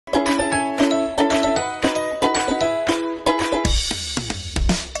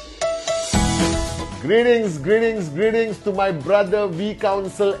Greetings, greetings, greetings to my brother V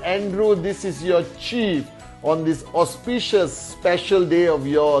Council Andrew. This is your Chief on this auspicious special day of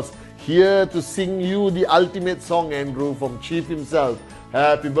yours, here to sing you the ultimate song, Andrew, from Chief himself.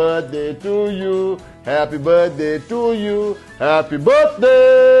 Happy birthday to you, happy birthday to you, happy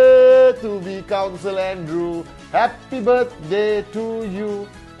birthday to V Council Andrew, happy birthday to you.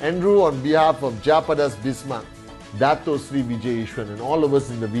 Andrew, on behalf of Japadas Bismarck, Dato Sri Vijay Ishwan and all of us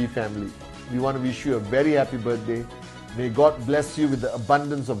in the V family, we want to wish you a very happy birthday. May God bless you with the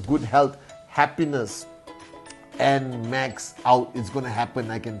abundance of good health, happiness, and max out. It's going to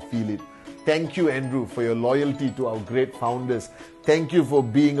happen. I can feel it. Thank you, Andrew, for your loyalty to our great founders. Thank you for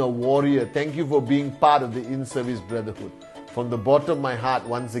being a warrior. Thank you for being part of the in-service brotherhood. From the bottom of my heart,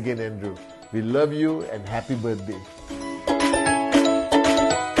 once again, Andrew, we love you and happy birthday.